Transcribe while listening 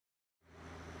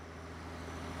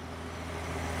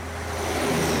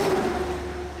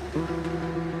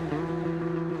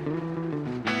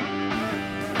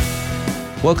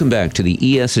Welcome back to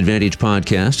the ES Advantage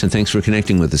podcast, and thanks for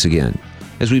connecting with us again.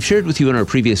 As we've shared with you in our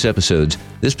previous episodes,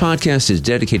 this podcast is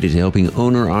dedicated to helping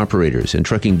owner-operators and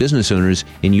trucking business owners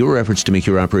in your efforts to make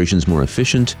your operations more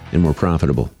efficient and more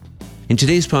profitable. In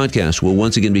today's podcast, we'll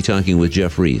once again be talking with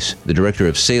Jeff Reese, the Director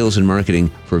of Sales and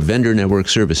Marketing for Vendor Network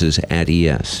Services at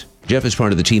ES. Jeff is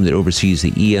part of the team that oversees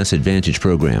the ES Advantage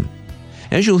program.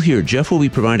 As you'll hear, Jeff will be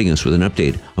providing us with an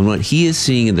update on what he is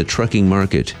seeing in the trucking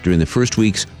market during the first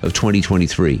weeks of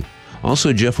 2023.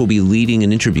 Also, Jeff will be leading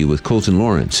an interview with Colton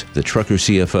Lawrence, the Trucker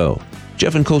CFO.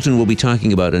 Jeff and Colton will be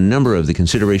talking about a number of the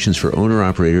considerations for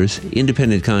owner-operators,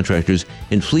 independent contractors,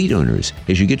 and fleet owners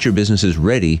as you get your businesses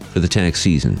ready for the tax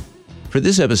season. For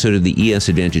this episode of the ES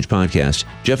Advantage podcast,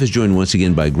 Jeff is joined once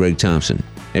again by Greg Thompson.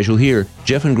 As you'll hear,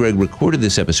 Jeff and Greg recorded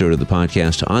this episode of the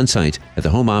podcast on-site at the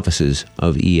home offices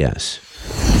of ES.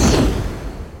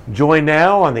 Joined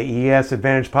now on the ES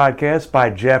Advantage podcast by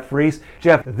Jeff Reese.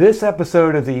 Jeff, this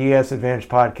episode of the ES Advantage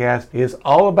podcast is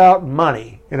all about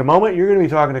money. In a moment, you're going to be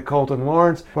talking to Colton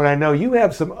Lawrence, but I know you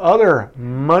have some other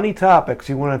money topics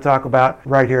you want to talk about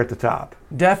right here at the top.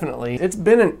 Definitely. It's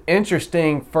been an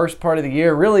interesting first part of the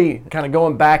year, really kind of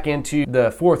going back into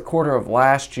the fourth quarter of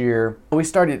last year. We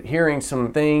started hearing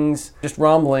some things, just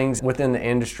rumblings within the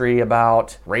industry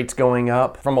about rates going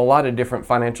up from a lot of different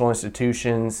financial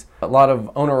institutions, a lot of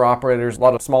owner-operators, a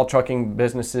lot of small trucking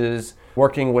businesses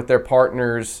working with their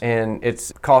partners, and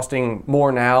it's costing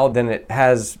more now than it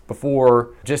has before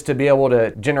just to be able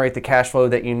to generate the cash flow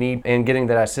that you need and getting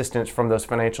that assistance from those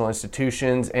financial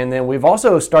institutions. And then we've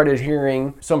also started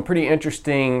hearing some pretty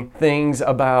interesting things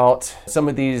about some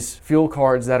of these fuel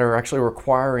cards that are actually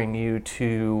requiring you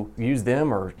to use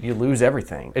them or you lose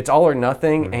everything. It's all or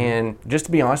nothing, and just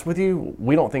to be honest with you,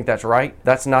 we don't think that's right.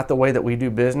 That's not the way that we do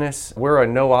business. We're a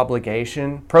no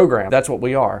obligation program. That's what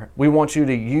we are. We want you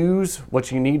to use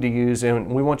what you need to use, and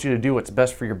we want you to do what's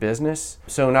best for your business.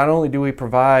 So not only do we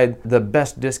provide the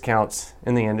best discounts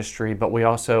in the industry, but we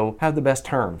also have the best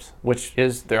terms, which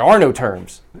is there are no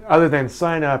terms. Other than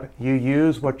sign up, you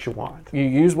use what you want. You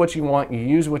use what you want, you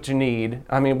use what you need.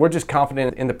 I mean, we're just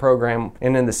confident in the program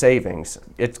and in the savings.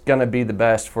 It's going to be the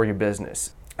best for your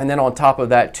business. And then on top of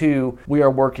that too, we are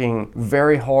working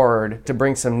very hard to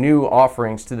bring some new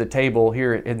offerings to the table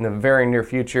here in the very near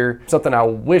future. Something I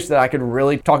wish that I could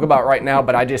really talk about right now,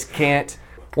 but I just can't.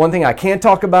 One thing I can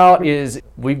talk about is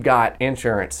we've got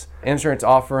insurance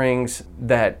offerings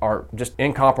that are just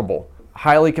incomparable,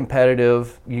 highly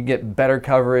competitive. You get better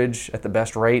coverage at the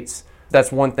best rates. That's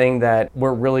one thing that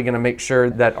we're really going to make sure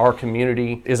that our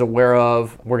community is aware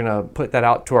of. We're going to put that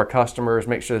out to our customers,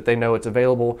 make sure that they know it's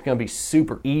available. It's going to be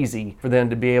super easy for them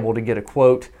to be able to get a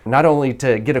quote, not only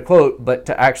to get a quote, but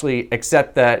to actually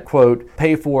accept that quote,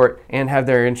 pay for it, and have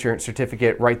their insurance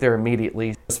certificate right there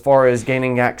immediately. As far as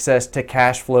gaining access to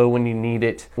cash flow when you need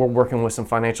it, we're working with some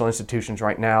financial institutions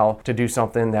right now to do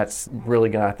something that's really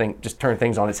going to, I think, just turn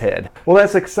things on its head. Well,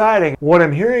 that's exciting. What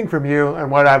I'm hearing from you and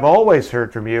what I've always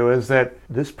heard from you is that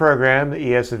this program,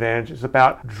 the ES Advantage, is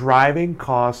about driving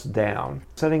costs down,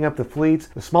 setting up the fleets,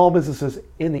 the small businesses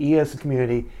in the ES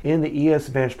community, in the ES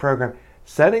Advantage program,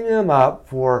 setting them up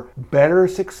for better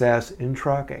success in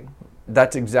trucking.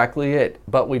 That's exactly it.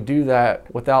 But we do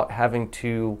that without having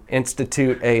to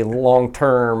institute a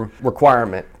long-term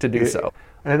requirement to do so.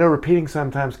 And I know repeating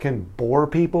sometimes can bore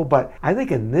people, but I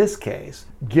think in this case,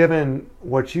 given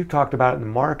what you talked about in the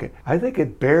market, I think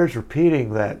it bears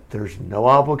repeating that there's no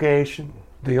obligation.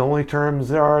 The only terms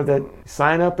are that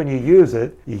sign up and you use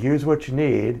it. You use what you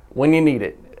need. When you need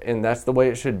it, and that's the way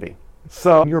it should be.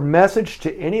 So your message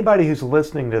to anybody who's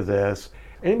listening to this,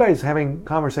 anybody who's having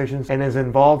conversations and is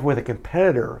involved with a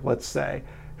competitor, let's say,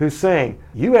 who's saying,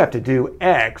 you have to do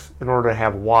X in order to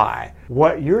have Y.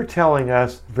 What you're telling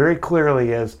us very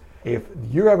clearly is, if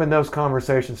you're having those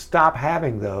conversations, stop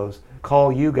having those.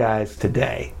 Call you guys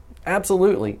today.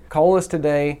 Absolutely. Call us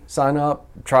today, sign up,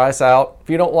 try us out.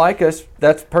 If you don't like us,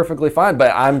 that's perfectly fine,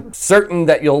 but I'm certain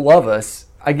that you'll love us.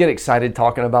 I get excited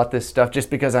talking about this stuff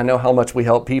just because I know how much we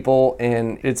help people,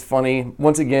 and it's funny.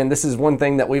 Once again, this is one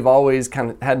thing that we've always kind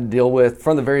of had to deal with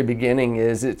from the very beginning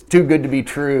is it's too good to be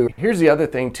true. Here's the other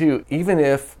thing too. Even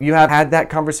if you have had that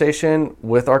conversation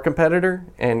with our competitor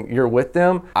and you're with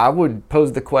them, I would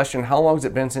pose the question, how long has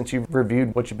it been since you've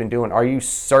reviewed what you've been doing? Are you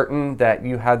certain that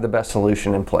you have the best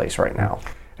solution in place right now?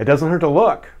 It doesn't hurt to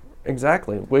look.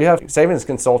 Exactly. We have savings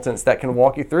consultants that can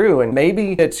walk you through, and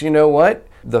maybe it's, you know what,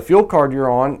 the fuel card you're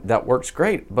on, that works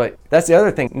great. But that's the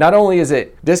other thing. Not only is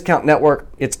it discount network,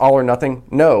 it's all or nothing.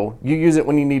 No, you use it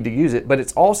when you need to use it, but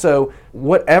it's also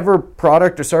whatever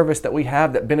product or service that we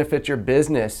have that benefits your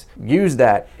business, use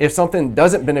that. If something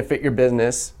doesn't benefit your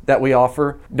business that we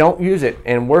offer, don't use it.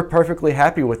 And we're perfectly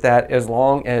happy with that as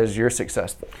long as you're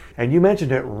successful. And you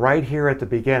mentioned it right here at the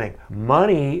beginning.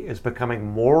 Money is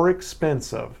becoming more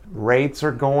expensive. Rates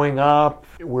are going up.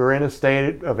 We're in a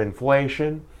state of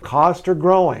inflation. Costs are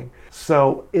growing.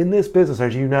 So in this business,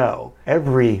 as you know,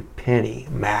 every penny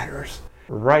matters.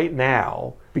 Right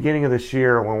now, beginning of this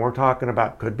year, when we're talking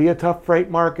about could be a tough freight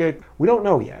market, we don't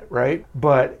know yet, right?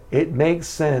 But it makes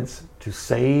sense to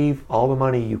save all the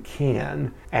money you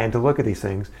can and to look at these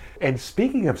things. And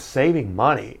speaking of saving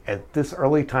money at this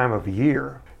early time of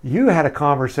year, you had a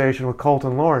conversation with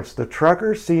Colton Lawrence, the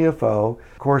Trucker CFO.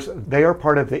 Of course, they are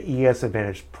part of the ES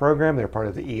Advantage program. They're part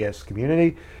of the ES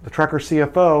community. The Trucker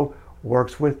CFO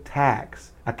works with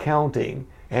tax, accounting,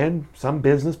 and some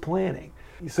business planning.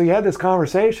 So you had this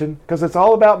conversation because it's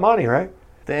all about money, right?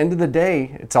 At the end of the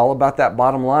day, it's all about that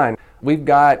bottom line. We've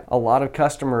got a lot of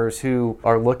customers who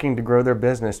are looking to grow their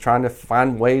business, trying to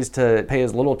find ways to pay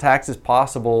as little tax as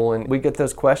possible. And we get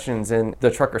those questions in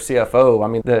the Trucker CFO. I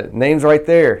mean, the name's right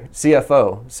there,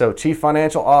 CFO. So Chief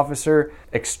Financial Officer,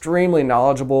 extremely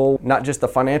knowledgeable, not just the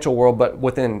financial world, but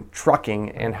within trucking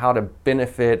and how to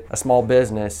benefit a small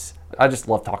business. I just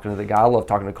love talking to the guy. I love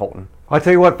talking to Colton. I'll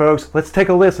tell you what, folks, let's take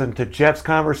a listen to Jeff's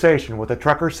conversation with the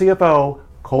Trucker CFO,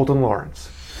 Colton Lawrence.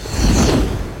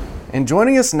 And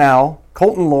joining us now,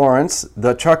 Colton Lawrence,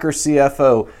 the Trucker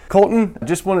CFO. Colton, I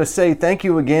just want to say thank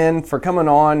you again for coming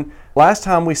on. Last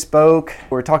time we spoke,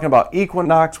 we were talking about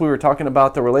Equinox. We were talking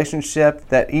about the relationship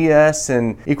that ES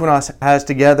and Equinox has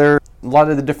together, a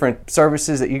lot of the different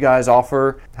services that you guys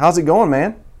offer. How's it going,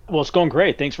 man? Well, it's going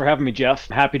great. Thanks for having me, Jeff.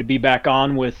 Happy to be back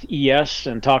on with ES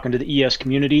and talking to the ES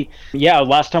community. Yeah,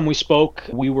 last time we spoke,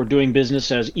 we were doing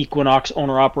business as Equinox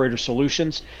Owner-Operator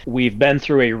Solutions. We've been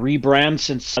through a rebrand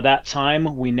since that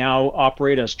time. We now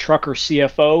operate as Trucker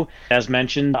CFO. As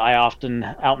mentioned, I often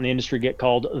out in the industry get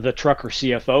called the Trucker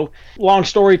CFO. Long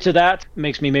story to that,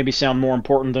 makes me maybe sound more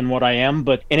important than what I am,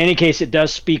 but in any case, it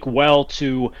does speak well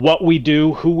to what we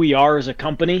do, who we are as a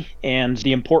company, and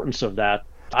the importance of that.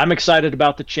 I'm excited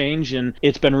about the change, and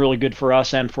it's been really good for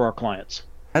us and for our clients.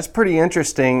 That's pretty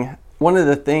interesting. One of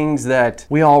the things that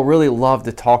we all really love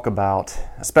to talk about,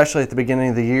 especially at the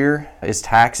beginning of the year, is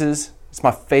taxes. It's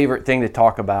my favorite thing to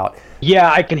talk about. Yeah,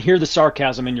 I can hear the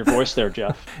sarcasm in your voice there,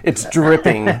 Jeff. It's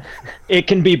dripping. It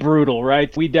can be brutal,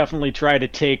 right? We definitely try to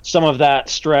take some of that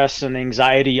stress and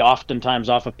anxiety oftentimes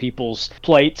off of people's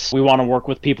plates. We want to work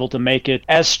with people to make it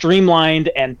as streamlined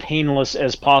and painless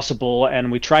as possible,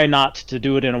 and we try not to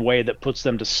do it in a way that puts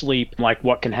them to sleep, like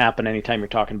what can happen anytime you're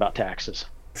talking about taxes.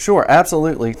 Sure,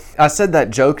 absolutely. I said that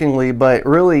jokingly, but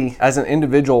really, as an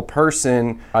individual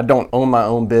person, I don't own my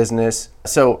own business,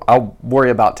 so I'll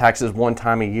worry about taxes one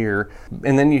time a year.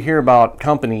 And then you hear about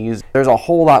companies, there's a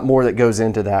whole lot more that goes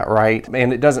into that, right?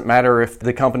 And it doesn't matter if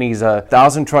the company's a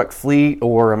 1,000-truck fleet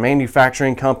or a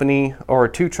manufacturing company or a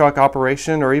 2-truck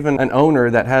operation or even an owner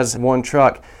that has 1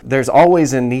 truck. There's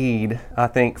always a need, I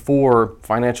think, for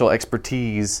financial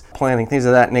expertise, planning, things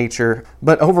of that nature.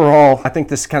 But overall, I think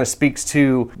this kind of speaks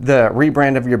to the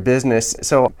rebrand of your business.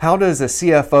 So how does a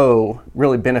CFO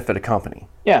really benefit a company?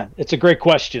 Yeah, it's a great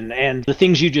question. And the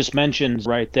things you just mentioned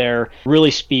right there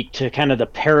really speak to kind of the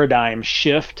paradigm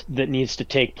shift that needs to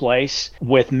take place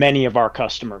with many of our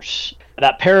customers.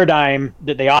 That paradigm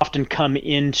that they often come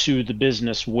into the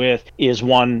business with is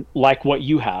one like what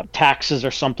you have. Taxes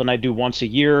are something I do once a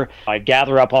year. I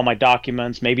gather up all my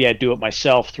documents. Maybe I do it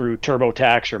myself through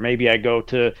TurboTax, or maybe I go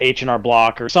to H&R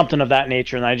Block or something of that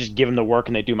nature, and I just give them the work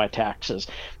and they do my taxes.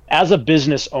 As a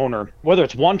business owner, whether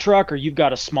it's 1 truck or you've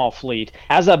got a small fleet,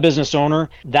 as that business owner,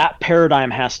 that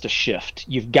paradigm has to shift.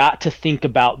 You've got to think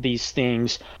about these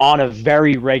things on a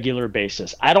very regular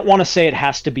basis. I don't want to say it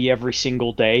has to be every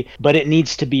single day, but it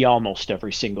needs to be almost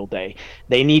every single day.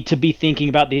 They need to be thinking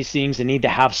about these things. They need to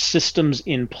have systems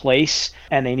in place,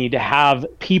 and they need to have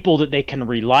people that they can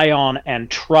rely on and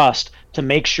trust to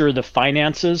make sure the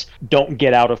finances don't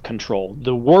get out of control.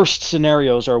 The worst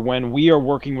scenarios are when we are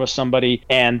working with somebody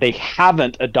and they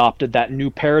haven't adopted that new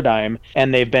paradigm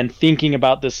and they've been thinking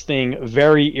about this thing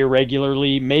very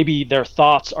irregularly. Maybe their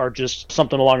thoughts are just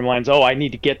something along the lines, oh, I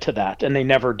need to get to that, and they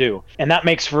never do. And that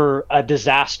makes for a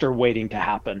disaster waiting to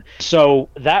happen. So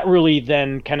that really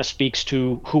then kind of speaks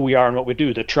to who we are and what we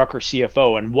do, the Trucker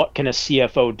CFO, and what can a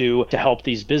CFO do to help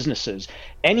these businesses.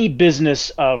 any business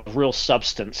of real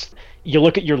substance. You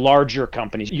look at your larger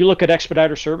companies, you look at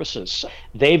Expediter Services.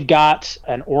 They've got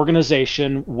an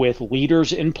organization with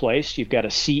leaders in place. You've got a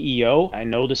CEO. I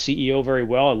know the CEO very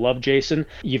well. I love Jason.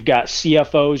 You've got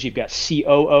CFOs, you've got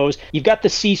COOs, you've got the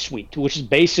C-suite, which is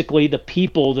basically the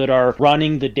people that are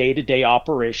running the day-to-day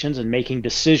operations and making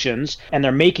decisions. And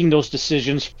they're making those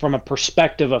decisions from a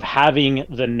perspective of having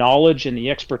the knowledge and the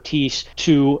expertise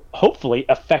to hopefully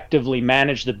effectively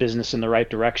manage the business in the right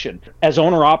direction. As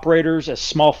owner-operators, as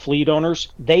small fleet owners,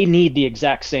 they need the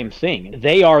exact same thing.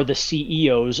 They are the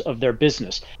CEOs of their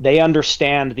business. They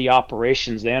understand the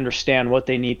operations. They understand what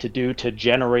they need to do to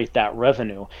generate that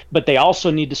revenue. But they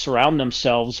also need to surround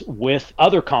themselves with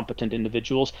other competent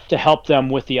individuals to help them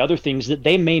with the other things that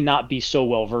they may not be so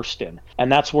well versed in. And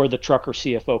that's where the Trucker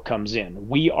CFO comes in.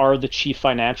 We are the chief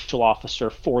financial officer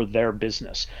for their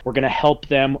business. We're going to help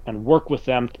them and work with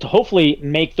them to hopefully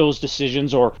make those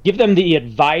decisions or give them the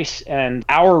advice and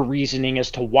our reasoning as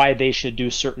to why they should do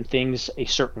certain things a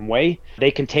certain way. They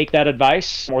can take that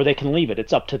advice or they can leave it.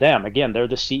 It's up to them. Again, they're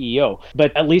the CEO.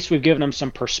 But at least we've given them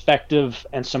some perspective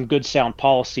and some good sound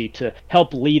policy to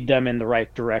help lead them in the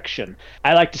right direction.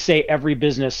 I like to say every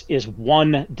business is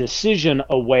one decision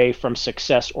away from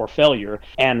success or failure.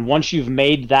 And once you've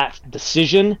made that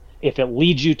decision, if it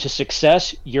leads you to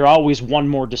success, you're always one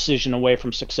more decision away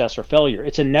from success or failure.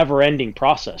 It's a never-ending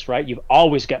process, right? You've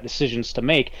always got decisions to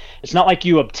make. It's not like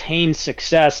you obtain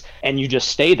success and you just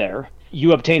stay there.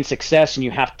 You obtain success and you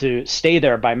have to stay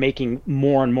there by making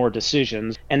more and more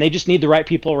decisions. And they just need the right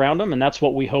people around them. And that's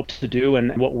what we hope to do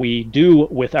and what we do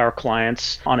with our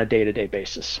clients on a day-to-day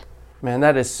basis. Man,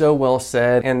 that is so well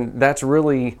said. And that's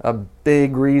really a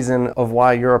big reason of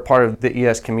why you're a part of the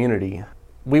ES community.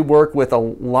 We work with a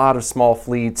lot of small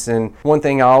fleets, and one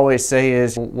thing I always say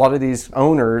is a lot of these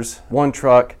owners, 1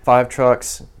 truck, 5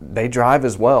 trucks, they drive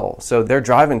as well. So they're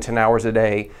driving 10 hours a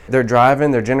day. They're driving,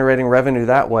 they're generating revenue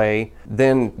that way.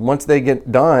 Then once they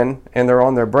get done and they're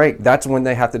on their break, that's when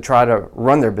they have to try to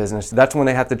run their business. That's when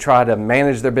they have to try to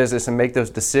manage their business and make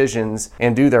those decisions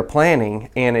and do their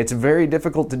planning. And it's very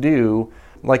difficult to do.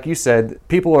 Like you said,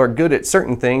 people are good at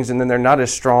certain things and then they're not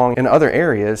as strong in other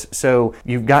areas. So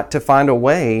you've got to find a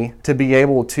way to be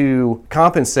able to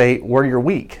compensate where you're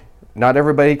weak. Not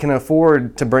everybody can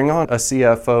afford to bring on a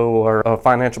CFO or a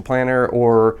financial planner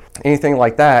or anything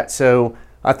like that. So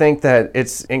I think that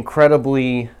it's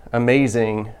incredibly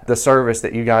amazing the service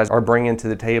that you guys are bringing to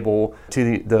the table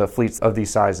to the fleets of these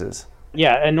sizes.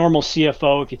 Yeah, a normal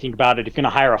CFO, if you think about it, if you're going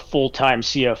to hire a full-time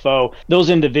CFO, those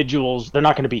individuals, they're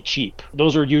not going to be cheap.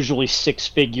 Those are usually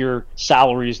 6-figure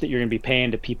salaries that you're going to be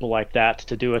paying to people like that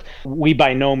to do it. We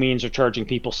by no means are charging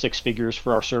people 6 figures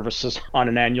for our services on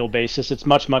an annual basis. It's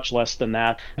much, much less than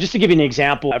that. Just to give you an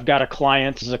example, I've got a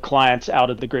client. This is a client out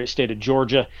of the great state of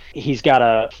Georgia. He's got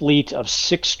a fleet of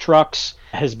 6 trucks.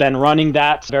 Has been running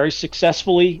that very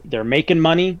successfully. They're making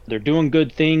money. They're doing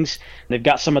good things. They've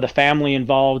got some of the family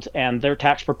involved, and their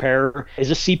tax preparer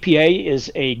is a CPA, is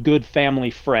a good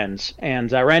family friend.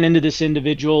 And I ran into this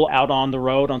individual out on the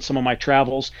road on some of my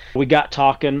travels. We got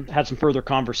talking, had some further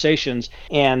conversations,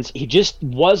 and he just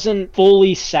wasn't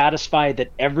fully satisfied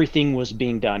that everything was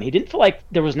being done. He didn't feel like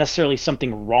there was necessarily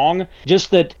something wrong,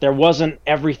 just that there wasn't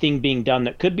everything being done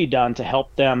that could be done to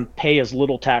help them pay as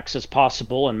little tax as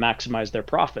possible and maximize their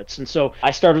profits. And so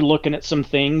I started looking at some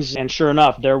things, and sure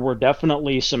enough, there were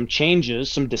definitely some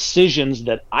changes, some decisions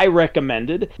that I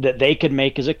recommended that they could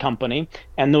make as a company.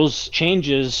 And those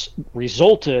changes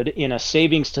resulted in a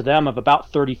savings to them of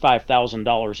about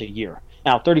 $35,000 a year.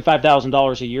 Now,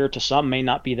 $35,000 a year to some may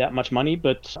not be that much money,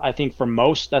 but I think for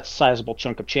most, that's a sizable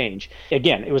chunk of change.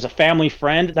 Again, it was a family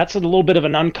friend. That's a little bit of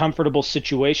an uncomfortable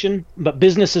situation, but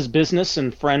business is business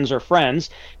and friends are friends.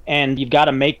 And you've got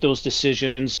to make those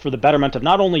decisions for the betterment of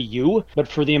not only you, but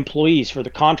for the employees, for the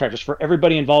contractors, for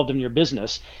everybody involved in your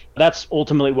business. That's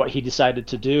ultimately what he decided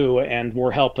to do, and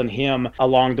we're helping him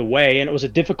along the way. And it was a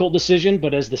difficult decision,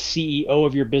 but as the CEO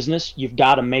of your business, you've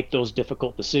got to make those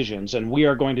difficult decisions. And we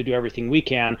are going to do everything we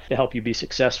can to help you be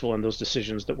successful in those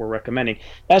decisions that we're recommending.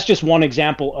 That's just one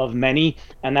example of many,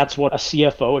 and that's what a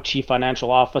CFO, a chief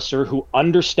financial officer who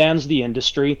understands the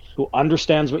industry, who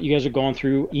understands what you guys are going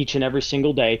through each and every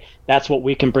single day, that's what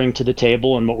we can bring to the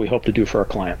table and what we hope to do for our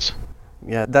clients.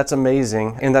 Yeah, that's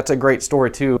amazing. And that's a great story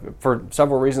too, for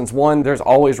several reasons. One, there's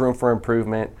always room for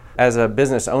improvement. As a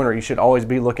business owner, you should always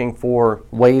be looking for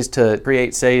ways to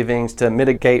create savings, to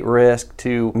mitigate risk,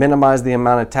 to minimize the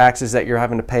amount of taxes that you're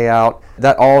having to pay out.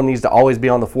 That all needs to always be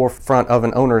on the forefront of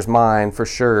an owner's mind for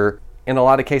sure. In a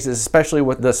lot of cases, especially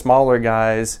with the smaller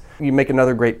guys, you make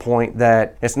another great point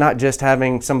that it's not just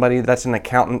having somebody that's an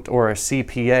accountant or a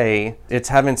CPA, it's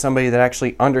having somebody that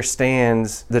actually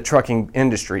understands the trucking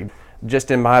industry.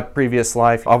 Just in my previous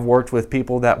life, I've worked with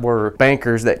people that were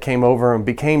bankers that came over and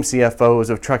became CFOs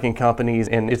of trucking companies,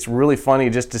 and it's really funny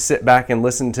just to sit back and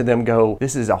listen to them go,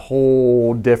 this is a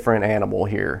whole different animal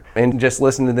here. And just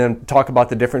listen to them talk about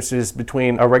the differences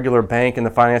between a regular bank and the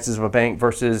finances of a bank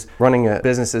versus running a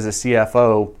business as a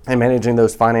CFO and managing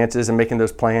those finances and making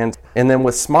those plans. And then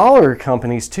with smaller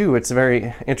companies too, it's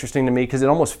very interesting to me because it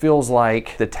almost feels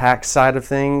like the tax side of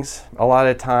things, a lot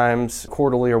of times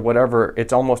quarterly or whatever,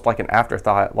 it's almost like an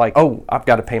afterthought, like, oh, I've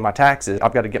got to pay my taxes.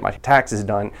 I've got to get my taxes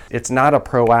done. It's not a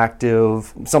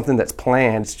proactive, something that's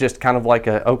planned. It's just kind of like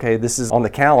okay, this is on the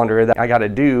calendar that I got to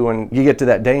do. And you get to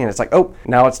that day and it's like, oh,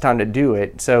 now it's time to do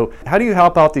it. So how do you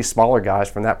help out these smaller guys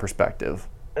from that perspective?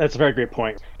 That's a very great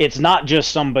point. It's not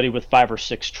just somebody with 5 or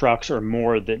 6 trucks or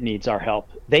more that needs our help.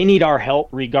 They need our help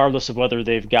regardless of whether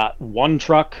they've got 1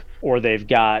 truck or they've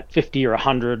got 50 or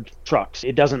 100 trucks.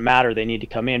 It doesn't matter. They need to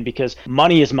come in because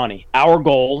money is money. Our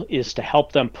goal is to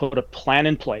help them put a plan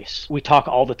in place. We talk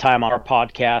all the time on our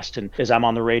podcast and as I'm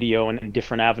on the radio and in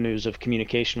different avenues of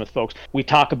communication with folks, we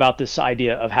talk about this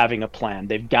idea of having a plan.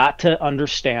 They've got to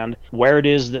understand where it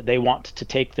is that they want to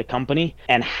take the company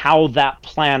and how that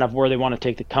plan of where they want to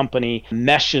take the company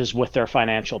meshes with their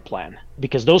financial plan.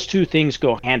 Because those two things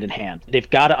go hand in hand. They've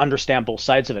got to understand both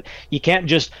sides of it. You can't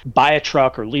just buy a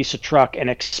truck or lease a truck and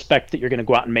expect that you're going to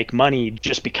go out and make money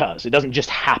just because. It doesn't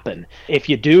just happen. If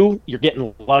you do, you're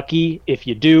getting lucky. If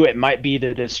you do, it might be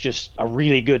that it's just a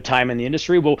really good time in the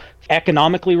industry. Well,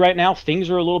 economically right now,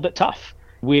 things are a little bit tough.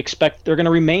 We expect they're going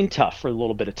to remain tough for a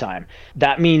little bit of time.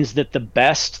 That means that the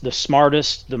best, the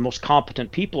smartest, the most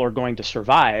competent people are going to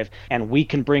survive, and we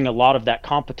can bring a lot of that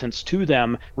competence to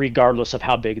them regardless of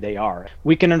how big they are.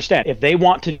 We can understand if they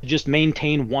want to just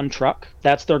maintain 1 truck,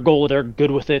 that's their goal, they're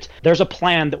good with it. There's a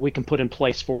plan that we can put in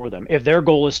place for them. If their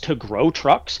goal is to grow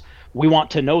trucks, we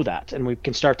want to know that, and we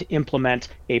can start to implement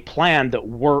a plan that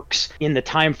works in the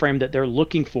time frame that they're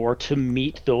looking for to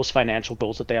meet those financial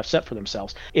goals that they have set for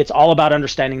themselves. It's all about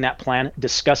understanding that plan,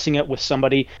 discussing it with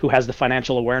somebody who has the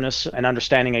financial awareness and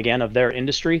understanding, again, of their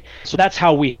industry. So that's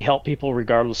how we help people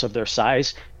regardless of their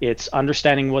size. It's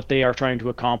understanding what they are trying to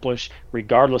accomplish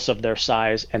regardless of their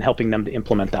size and helping them to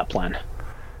implement that plan.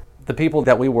 The people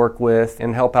that we work with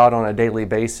and help out on a daily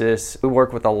basis, we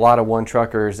work with a lot of 1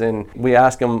 truckers, and we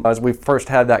ask them as we first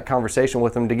had that conversation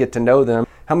with them to get to know them,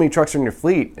 how many trucks are in your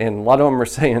fleet? And a lot of them are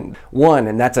saying 1,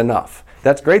 and that's enough.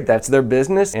 That's great. That's their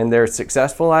business and they're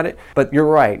successful at it. But you're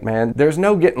right, man. There's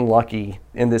no getting lucky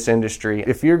in this industry.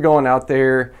 If you're going out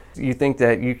there, you think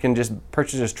that you can just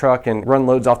purchase this truck and run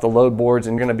loads off the load boards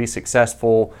and you're going to be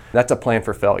successful, that's a plan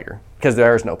for failure because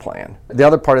there is no plan. The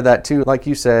other part of that too, like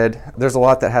you said, there's a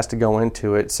lot that has to go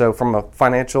into it. So from a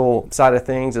financial side of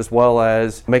things, as well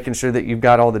as making sure that you've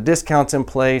got all the discounts in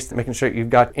place, making sure you've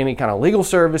got any kind of legal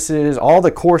services, all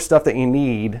the core stuff that you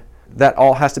need, that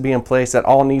all has to be in place, that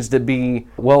all needs to be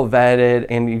well vetted,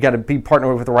 and you got to be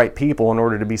partnered with the right people in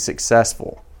order to be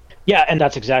successful. Yeah, and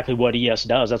that's exactly what ES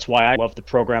does. That's why I love the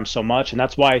program so much, and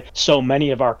that's why so many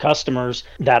of our customers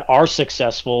that are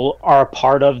successful are a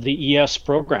part of the ES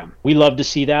program. We love to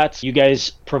see that. You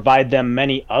guys provide them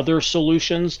many other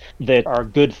solutions that are a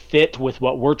good fit with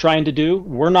what we're trying to do.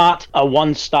 We're not a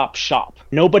one-stop shop.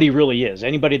 Nobody really is.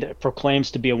 Anybody that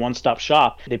proclaims to be a one-stop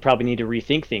shop, they probably need to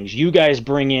rethink things. You guys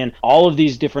bring in all of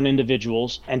these different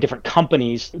individuals and different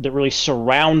companies that really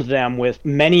surround them with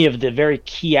many of the very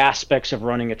key aspects of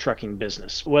running a trucking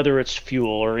business, whether it's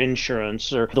fuel or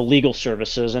insurance or the legal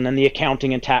services and then the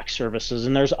accounting and tax services,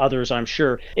 and there's others, I'm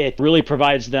sure. It really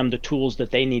provides them the tools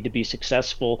that they need to be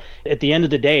successful. At the end of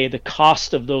the day, the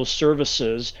cost of those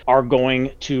services are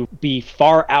going to be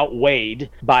far outweighed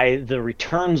by the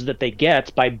returns that they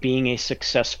get by being a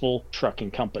successful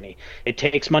trucking company. It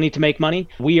takes money to make money.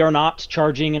 We are not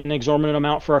charging an exorbitant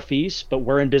amount for our fees, but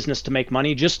we're in business to make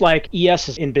money, just like ES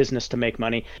is in business to make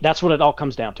money. That's what it all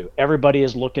comes down to. Everybody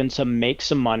is looking to make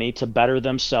some money to better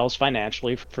themselves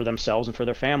financially for themselves and for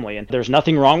their family. And there's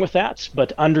nothing wrong with that,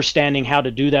 but understanding how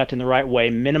to do that in the right way,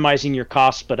 minimizing your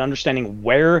costs, but understanding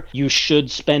where you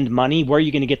should spend money, where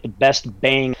you're going to get the best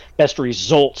bang, best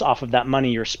results off of that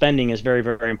money you're spending is very,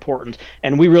 very important.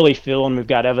 And we really feel, and we've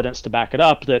got evidence to back it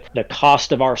up, that the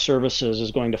cost of our services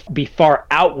is going to be far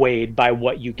outweighed by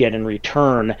what you get in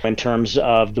return in terms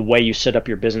of the way you set up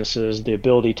your businesses, the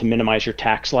ability to minimize your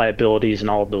tax liabilities, and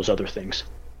all of those other things.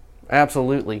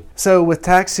 Absolutely. So with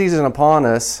tax season upon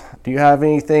us, do you have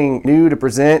anything new to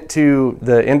present to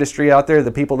the industry out there,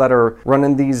 the people that are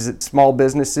running these small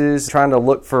businesses, trying to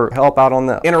look for help out on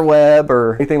the interweb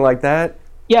or anything like that?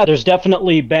 Yeah, there's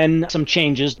definitely been some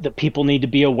changes that people need to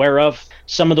be aware of.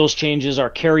 Some of those changes are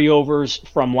carryovers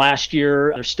from last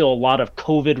year. There's still a lot of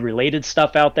COVID-related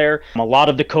stuff out there. A lot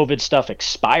of the COVID stuff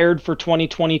expired for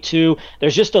 2022.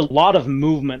 There's just a lot of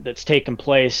movement that's taken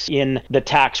place in the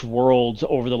tax world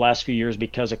over the last few years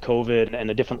because of COVID and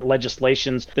the different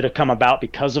legislations that have come about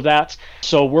because of that.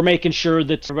 So we're making sure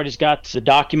that everybody's got the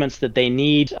documents that they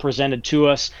need presented to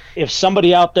us. If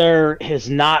somebody out there has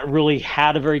not really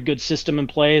had a very good system in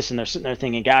place, and they're sitting there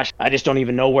thinking, gosh, I just don't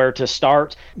even know where to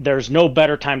start, there's no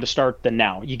better time to start than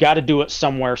now. You got to do it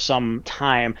somewhere,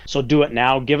 sometime. So do it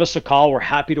now. Give us a call. We're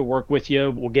happy to work with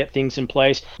you. We'll get things in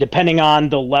place. Depending on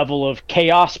the level of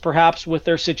chaos, perhaps, with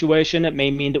their situation, it may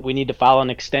mean that we need to file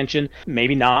an extension.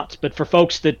 Maybe not. But for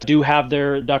folks that do have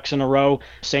their ducks in a row,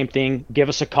 same thing. Give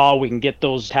us a call. We can get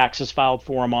those taxes filed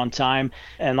for them on time.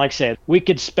 And like I said, we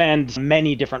could spend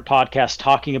many different podcasts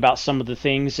talking about some of the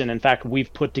things. And in fact,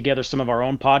 we've put together some of our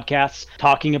own podcasts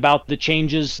talking about the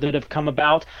changes that have come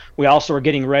about. We also are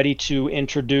getting ready to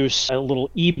introduce a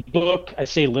little ebook. I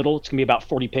say little, it's going to be about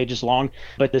 40 pages long,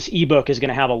 but this ebook is going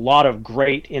to have a lot of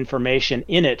great information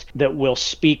in it that will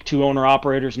speak to owner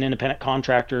operators and independent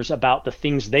contractors about the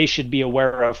things they should be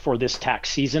aware of for this tax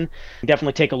season.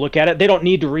 Definitely take a look at it. They don't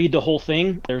need to read the whole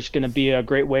thing. There's going to be a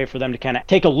great way for them to kind of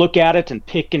take a look at it and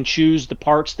pick and choose the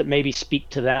parts that maybe speak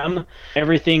to them.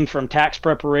 Everything from tax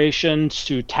preparation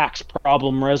to tax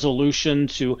problem resolution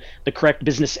to the correct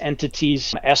business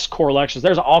entities, S-Corp elections.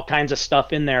 There's all kinds of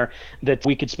stuff in there that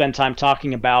we could spend time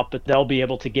talking about, but they'll be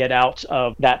able to get out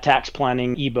of that tax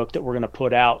planning ebook that we're going to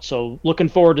put out. So looking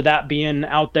forward to that being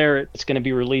out there. It's going to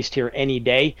be released here any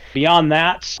day. Beyond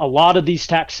that, a lot of these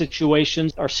tax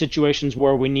situations are situations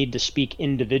where we need to speak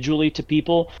individually to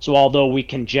people. So although we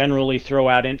can generally throw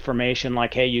out information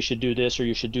like, hey, you should do this or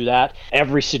you should do that,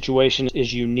 every situation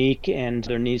is unique and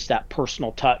there needs that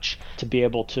personal touch to be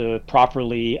able to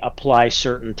properly apply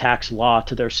certain tax law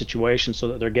to their situation so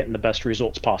that they're getting the best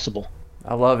results possible.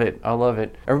 I love it. I love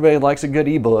it. Everybody likes a good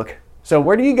ebook. So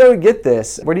where do you go to get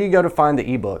this? Where do you go to find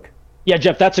the ebook? Yeah,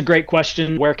 Jeff, that's a great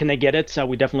question. Where can they get it? So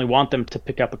we definitely want them to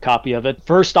pick up a copy of it.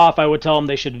 First off, I would tell them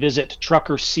they should visit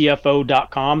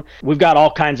truckercfo.com. We've got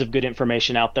all kinds of good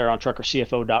information out there on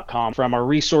truckercfo.com, from our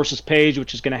resources page,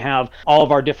 which is going to have all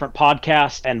of our different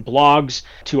podcasts and blogs,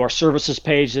 to our services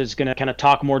page that's going to kind of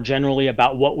talk more generally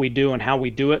about what we do and how we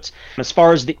do it. As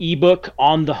far as the ebook,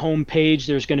 on the home page,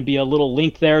 there's going to be a little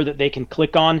link there that they can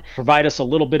click on, provide us a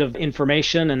little bit of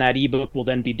information, and that ebook will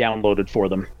then be downloaded for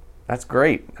them. That's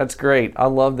great. That's great. I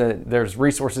love that there's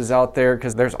resources out there,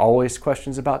 because there's always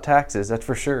questions about taxes, that's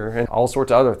for sure, and all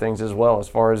sorts of other things as well as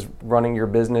far as running your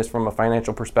business from a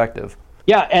financial perspective.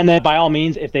 Yeah, and then by all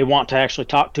means, if they want to actually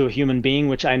talk to a human being,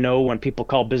 which I know when people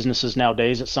call businesses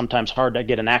nowadays, it's sometimes hard to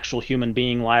get an actual human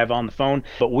being live on the phone,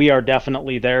 but we are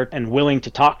definitely there and willing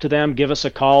to talk to them. Give us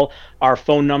a call. Our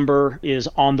phone number is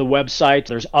on the website.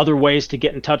 There's other ways to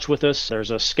get in touch with us.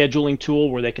 There's a scheduling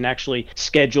tool where they can actually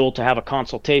schedule to have a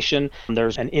consultation.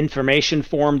 There's an information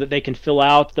form that they can fill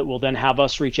out that will then have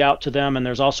us reach out to them. And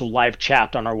there's also live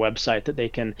chat on our website that they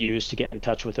can use to get in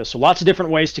touch with us. So lots of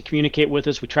different ways to communicate with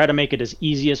us. We try to make it as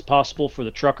easy as possible for the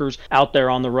truckers out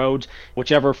there on the roads.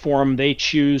 Whichever form they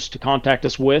choose to contact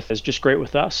us with is just great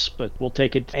with us, but we'll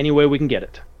take it any way we can get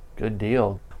it. Good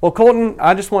deal. Well, Colton,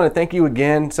 I just want to thank you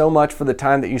again so much for the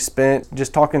time that you spent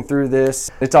just talking through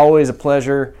this. It's always a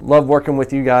pleasure. Love working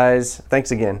with you guys. Thanks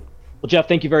again. Well, Jeff,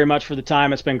 thank you very much for the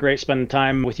time. It's been great spending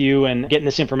time with you and getting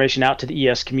this information out to the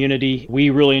ES community. We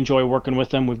really enjoy working with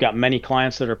them. We've got many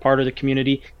clients that are part of the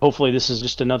community. Hopefully this is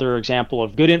just another example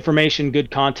of good information, good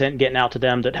content getting out to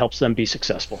them that helps them be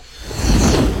successful.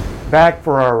 Back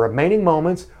for our remaining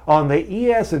moments on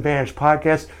the ES Advantage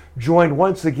podcast, joined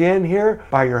once again here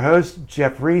by your host,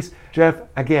 Jeff Reese. Jeff,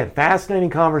 again, fascinating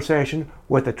conversation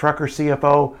with the Trucker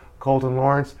CFO, Colton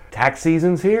Lawrence. Tax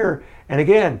season's here. And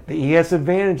again, the ES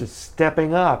Advantage is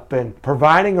stepping up and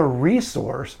providing a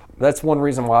resource. That's one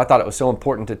reason why I thought it was so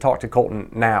important to talk to Colton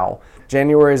now.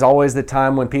 January is always the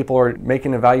time when people are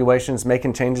making evaluations,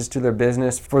 making changes to their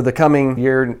business for the coming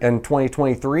year in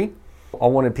 2023. I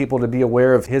wanted people to be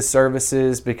aware of his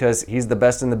services because he's the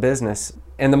best in the business.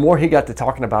 And the more he got to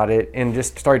talking about it and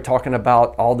just started talking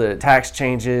about all the tax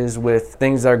changes with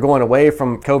things that are going away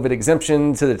from COVID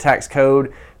exemption to the tax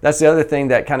code, That's the other thing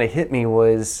that kind of hit me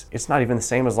was it's not even the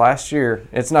same as last year.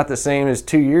 It's not the same as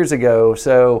 2 years ago.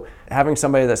 So having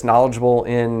somebody that's knowledgeable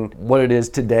in what it is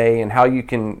today and how you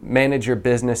can manage your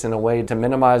business in a way to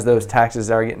minimize those taxes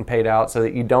that are getting paid out so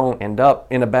that you don't end up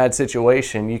in a bad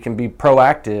situation. You can be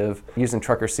proactive using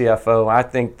Trucker CFO. I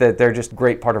think that they're just a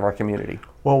great part of our community.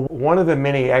 Well, one of the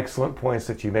many excellent points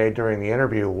that you made during the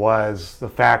interview was the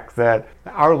fact that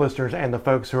our listeners and the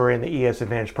folks who are in the ES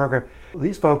Advantage program,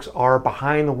 these folks are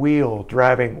behind the wheel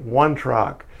driving one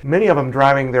truck. Many of them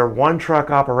driving their one truck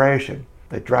operation.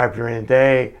 They drive during the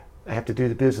day, they have to do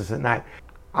the business at night.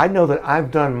 I know that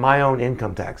I've done my own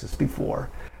income taxes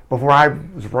before I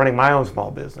was running my own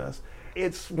small business.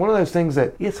 It's one of those things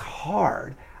that it's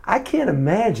hard. I can't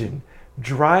imagine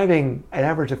driving an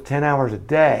average of 10 hours a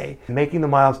day, making the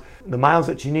miles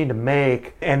that you need to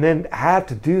make, and then have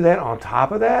to do that on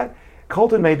top of that.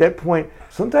 Colton made that point.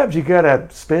 Sometimes you gotta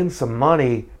spend some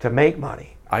money to make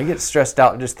money. I get stressed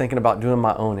out just thinking about doing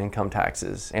my own income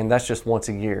taxes, and that's just once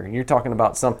a year. You're talking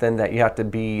about something that you have to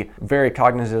be very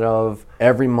cognizant of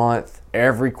every month,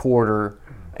 every quarter,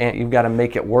 and you've got to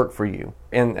make it work for you.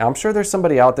 And I'm sure there's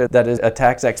somebody out there that is a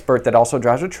tax expert that also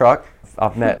drives a truck.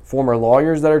 I've met former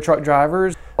lawyers that are truck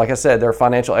drivers. Like I said, there are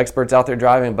financial experts out there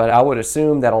driving, but I would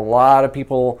assume that a lot of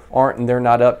people aren't, and they're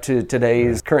not up to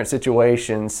today's current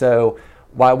situation. So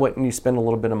why wouldn't you spend a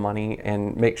little bit of money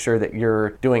and make sure that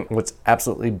you're doing what's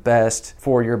absolutely best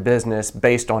for your business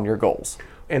based on your goals?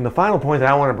 And the final point that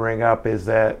I want to bring up is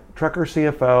that Trucker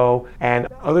CFO and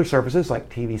other services like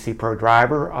TVC Pro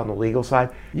Driver on the legal side,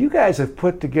 you guys have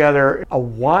put together a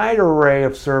wide array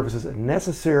of services and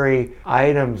necessary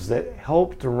items that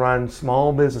help to run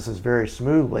small businesses very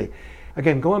smoothly.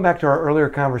 Again, going back to our earlier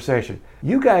conversation,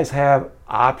 you guys have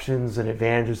options and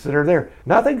advantages that are there.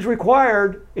 Nothing's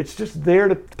required, it's just there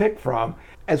to pick from.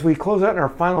 As we close out in our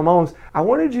final moments, I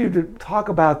wanted you to talk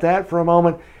about that for a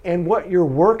moment and what you're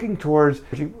working towards.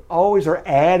 You always are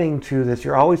adding to this,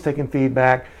 you're always taking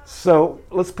feedback. So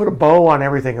let's put a bow on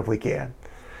everything if we can.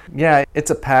 Yeah,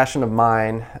 it's a passion of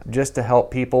mine just to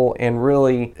help people, and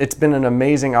really it's been an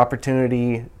amazing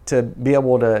opportunity to be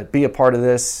able to be a part of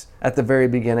this at the very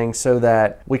beginning so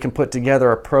that we can put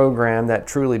together a program that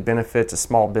truly benefits a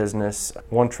small business,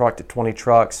 1 truck to 20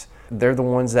 trucks. They're the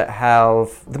ones that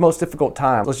have the most difficult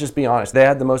time. Let's just be honest. They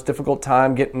had the most difficult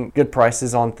time getting good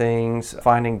prices on things,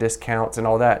 finding discounts and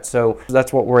all that. So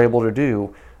that's what we're able to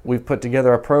do. We've put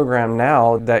together a program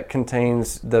now that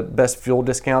contains the best fuel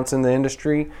discounts in the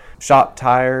industry, shop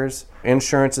tires,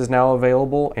 insurance is now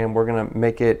available, and we're going to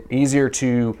make it easier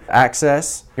to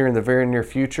access here in the very near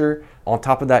future. On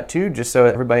top of that too, just so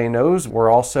everybody knows,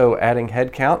 we're also adding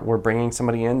headcount. We're bringing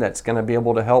somebody in that's going to be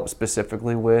able to help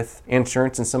specifically with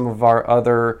insurance and some of our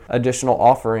other additional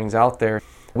offerings out there.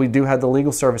 We do have the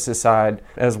legal services side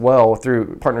as well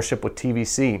through partnership with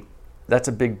TVC. That's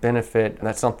a big benefit, and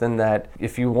that's something that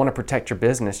if you want to protect your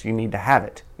business, you need to have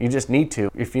it. You just need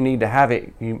to. If you need to have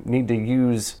it, you need to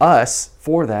use us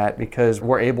for that because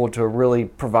we're able to really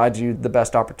provide you the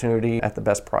best opportunity at the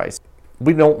best price.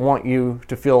 We don't want you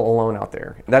to feel alone out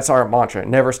there. That's our mantra,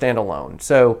 never stand alone.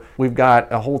 So we've got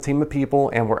a whole team of people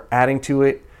and we're adding to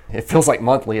it. It feels like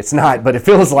monthly, it's not, but it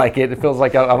feels like it. It feels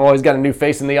like I've always got a new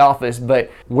face in the office, but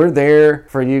we're there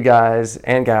for you guys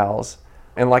and gals.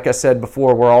 And like I said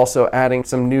before, we're also adding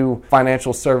some new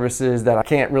financial services that I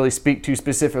can't really speak to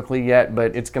specifically yet,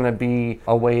 but it's going to be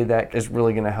a way that is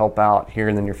really going to help out here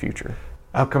in the near future.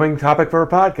 Upcoming topic for a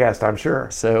podcast, I'm sure.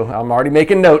 So I'm already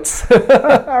making notes.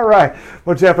 All right.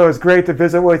 Well, Jeff, it was great to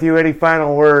visit with you. Any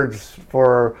final words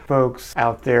for folks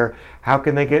out there? How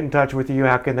can they get in touch with you?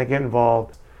 How can they get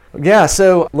involved? Yeah,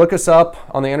 so look us up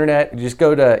on the internet. Just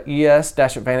go to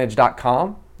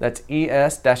es-advantage.com. That's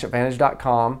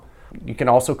es-advantage.com. You can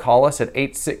also call us at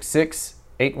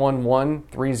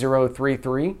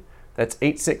 866-811-3033. That's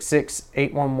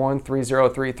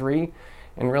 866-811-3033.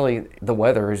 And really, the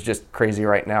weather is just crazy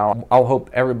right now. I hope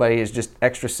everybody is just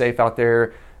extra safe out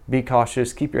there. Be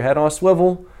cautious, keep your head on a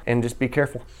swivel, and just be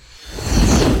careful.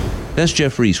 That's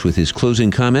Jeff Reese with his closing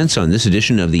comments on this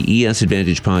edition of the ES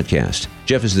Advantage podcast.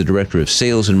 Jeff is the Director of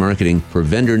Sales and Marketing for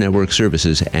Vendor Network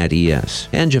Services at ES.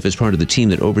 And Jeff is part of the team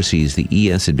that oversees the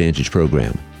ES Advantage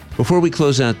program. Before we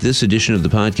close out this edition of the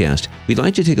podcast, we'd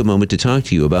like to take a moment to talk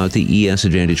to you about the ES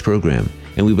Advantage program.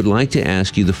 And we would like to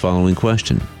ask you the following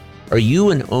question. Are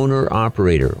you an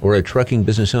owner-operator or a trucking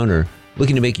business owner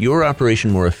looking to make your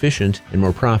operation more efficient and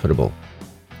more profitable?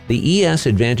 The ES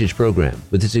Advantage program,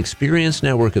 with its experienced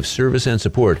network of service and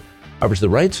support, offers the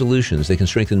right solutions that can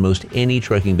strengthen most any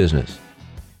trucking business.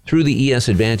 Through the ES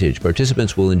Advantage,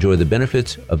 participants will enjoy the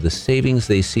benefits of the savings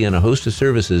they see on a host of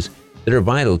services that are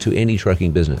vital to any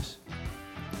trucking business.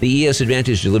 The ES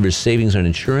Advantage delivers savings on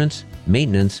insurance,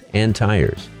 maintenance, and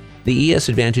tires. The ES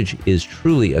Advantage is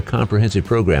truly a comprehensive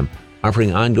program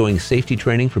offering ongoing safety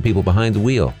training for people behind the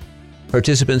wheel.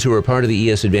 Participants who are part of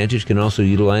the ES Advantage can also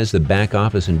utilize the back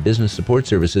office and business support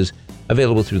services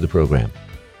available through the program.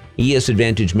 ES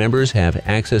Advantage members have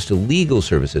access to legal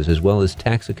services as well as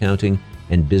tax accounting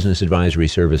and business advisory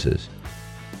services.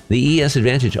 The ES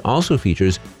Advantage also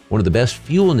features one of the best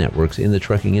fuel networks in the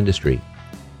trucking industry.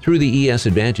 Through the ES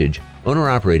Advantage,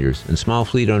 owner-operators and small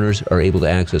fleet owners are able to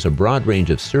access a broad range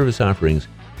of service offerings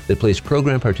that place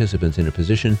program participants in a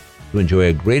position to enjoy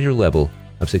a greater level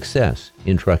of success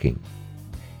in trucking.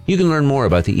 You can learn more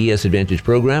about the ES Advantage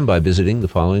program by visiting the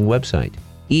following website,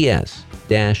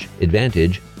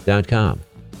 es-advantage.com.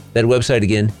 That website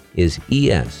again is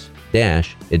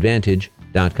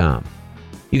es-advantage.com.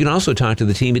 You can also talk to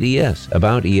the team at ES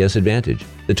about ES Advantage.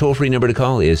 The toll-free number to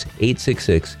call is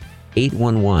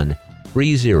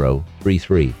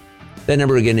 866-811-3033. That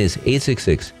number again is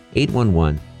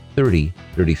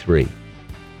 866-811-3033.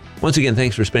 Once again,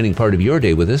 thanks for spending part of your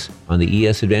day with us on the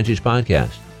ES Advantage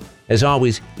podcast. As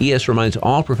always, ES reminds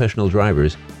all professional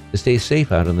drivers to stay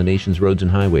safe out on the nation's roads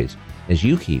and highways as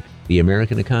you keep the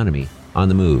American economy on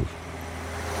the move.